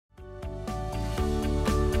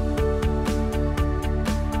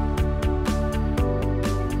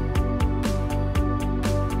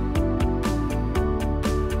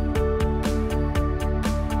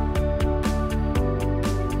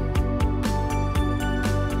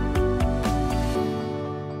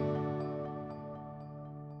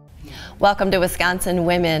Welcome to Wisconsin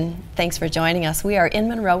Women. Thanks for joining us. We are in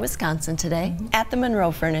Monroe, Wisconsin today at the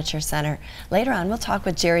Monroe Furniture Center. Later on, we'll talk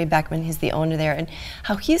with Jerry Beckman, he's the owner there, and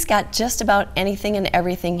how he's got just about anything and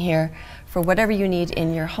everything here for whatever you need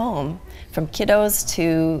in your home, from kiddos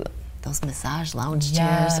to those massage lounge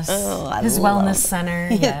chairs. Oh, his wellness center.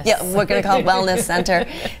 Yes. Yeah, we're going to call it Wellness Center.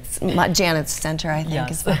 It's Janet's Center, I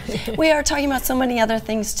think. Yes. We are talking about so many other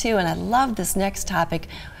things too, and I love this next topic.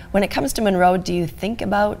 When it comes to Monroe, do you think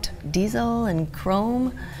about diesel and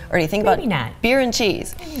chrome? Or do you think Maybe about not. beer and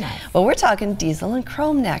cheese? Maybe not. Well, we're talking diesel and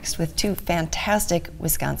chrome next with two fantastic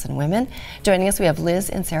Wisconsin women. Joining us, we have Liz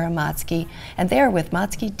and Sarah Matzke, and they're with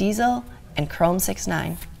Matzke Diesel and Chrome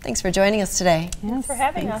 69. Thanks for joining us today. Thanks for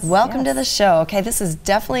having us. Welcome to the show. Okay, this is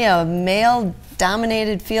definitely a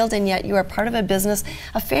male-dominated field, and yet you are part of a business,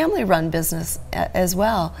 a family-run business as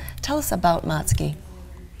well. Tell us about Matzke.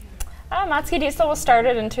 Matzke Diesel was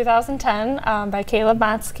started in 2010 by Caleb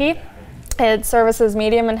Matzke. It services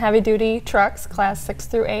medium and heavy-duty trucks, class 6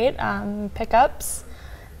 through 8, pickups.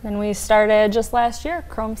 Then we started just last year,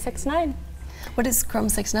 Chrome 69. What is Chrome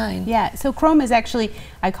 69? Yeah, so Chrome is actually,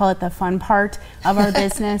 I call it the fun part of our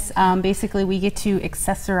business. Basically, we get to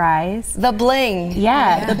accessorize. The bling.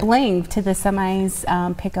 Yeah, the bling to the semis,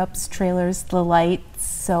 pickups, trailers, the lights,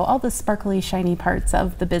 so all the sparkly, shiny parts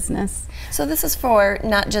of the business. So this is for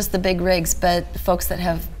not just the big rigs, but folks that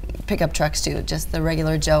have pickup trucks too, just the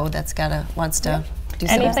regular Joe that's wants to do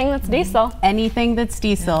something. Anything that's diesel. Anything that's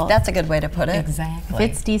diesel. That's a good way to put it. Exactly.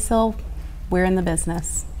 If it's diesel, we're in the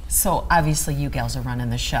business. So obviously you gals are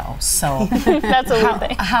running the show. So That's what we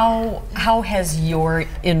think. how has your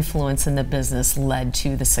influence in the business led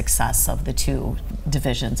to the success of the two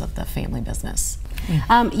divisions of the family business?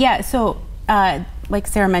 Yeah, so like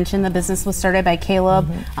Sarah mentioned, the business was started by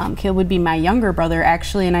Caleb. Caleb would be my younger brother,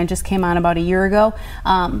 actually, and I just came on about a year ago.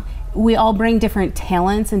 We all bring different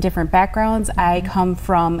talents and different backgrounds. I come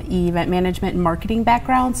from event management and marketing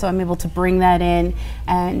background, so I'm able to bring that in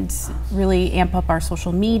and really amp up our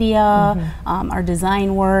social media, our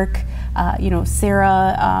design work. You know,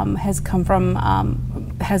 Sarah has come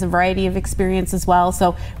from, has a variety of experience as well,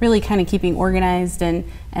 so really kind of keeping organized and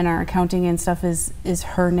our accounting and stuff is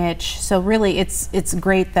her niche. So really it's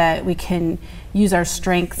great that we can use our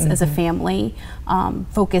strengths as a family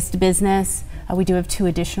focused business. We do have 2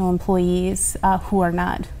 additional employees who are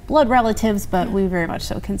not blood relatives, but we very much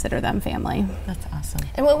so consider them family. That's awesome.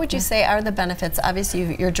 And what would you say are the benefits?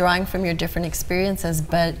 Obviously, you're drawing from your different experiences,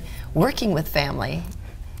 but working with family,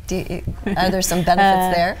 are there some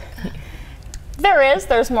benefits there?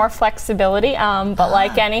 There's more flexibility, but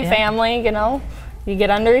like any family, you know, you get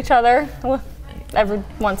under each other every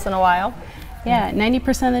once in a while. Yeah,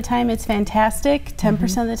 90% of the time it's fantastic.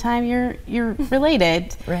 10% of the time you're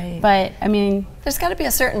related. Right. But I mean, There's got to be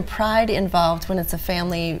a certain pride involved when it's a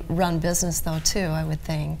family-run business, though, too, I would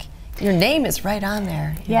think. Your name is right on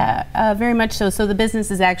there. yeah, very much so. So the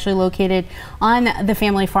business is actually located on the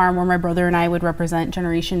family farm where my brother and I would represent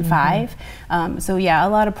Generation 5. So yeah, a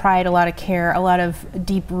lot of pride, a lot of care, a lot of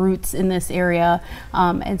deep roots in this area.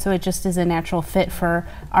 And so it just is a natural fit for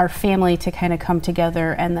our family to kind of come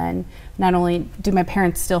together, and then not only do my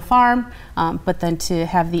parents still farm, but then to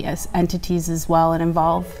have the entities as well and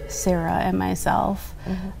involve Sarah and myself.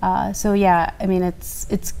 So yeah, I mean,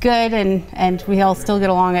 it's good, and we all still get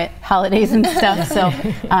along at holidays and stuff. So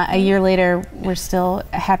a year later, we're still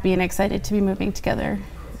happy and excited to be moving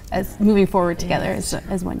forward together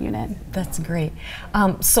as one unit. That's great.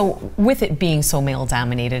 So with it being so male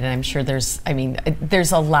dominated, and I'm sure there's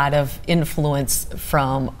a lot of influence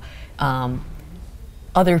from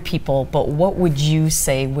other people, but what would you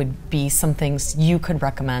say would be some things you could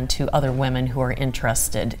recommend to other women who are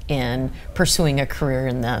interested in pursuing a career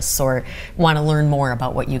in this or want to learn more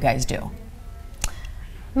about what you guys do?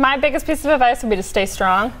 My biggest piece of advice would be to stay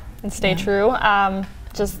strong and stay true.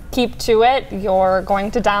 Just keep to it. You're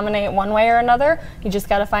going to dominate one way or another. You just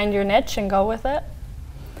got to find your niche and go with it.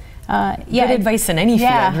 Yeah, good advice in any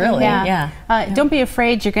field, really. Don't be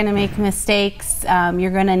afraid. You're going to make mistakes.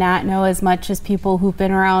 You're going to not know as much as people who've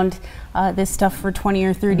been around this stuff for 20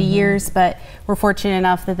 or 30 years, but we're fortunate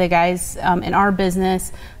enough that the guys in our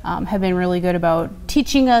business have been really good about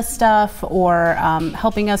teaching us stuff or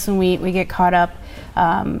helping us when we get caught up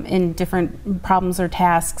in different problems or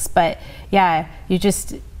tasks. But yeah,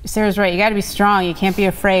 Sarah's right, you got to be strong. You can't be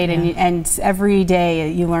afraid, and every day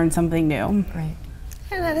you learn something new. Right.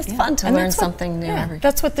 And that is fun to learn something new. Yeah,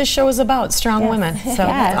 that's what this show is about, strong women. So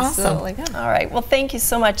that's awesome. Absolutely. All right, well, thank you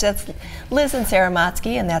so much. That's Liz and Sarah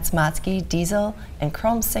Matzke, and that's Matzke Diesel and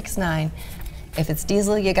Chrome 69. If it's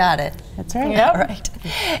diesel, you got it. That's right. Yep. All right.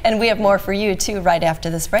 And we have more for you, too, right after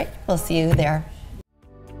this break. We'll see you there.